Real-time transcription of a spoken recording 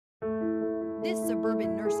This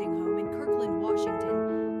suburban nursing home in Kirkland,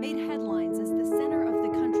 Washington, made headlines as the center of the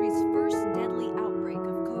country's first deadly outbreak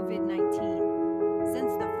of COVID-19.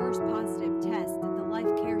 Since the first positive test at the Life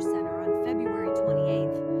Care Center on February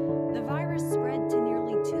 28th, the virus spread to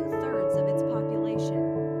nearly 2/3 of its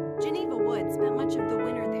population. Geneva Woods spent much of the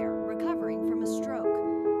winter there, recovering from a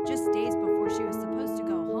stroke. Just days before she was supposed to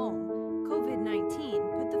go home, COVID-19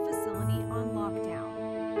 put the facility on lockdown.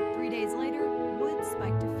 3 days later, Woods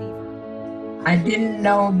spiked a fever. I didn't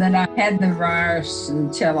know that I had the virus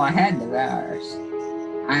until I had the virus.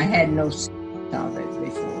 I had no symptoms of it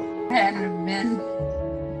before. It hadn't been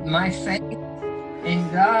my faith in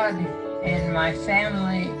God and my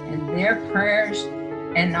family and their prayers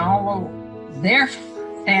and all of their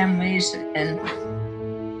families and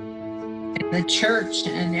the church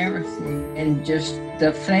and everything, and just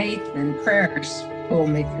the faith and prayers pulled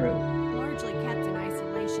me through. Largely kept in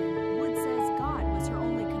isolation, Wood says God was her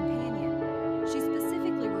only companion. She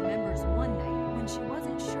specifically remembers one night when she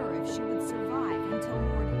wasn't sure if she would survive until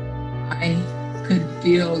morning. I could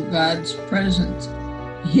feel God's presence.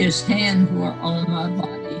 His hands were on my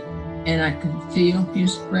body, and I could feel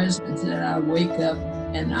His presence, that I wake up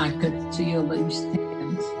and I could feel His hands.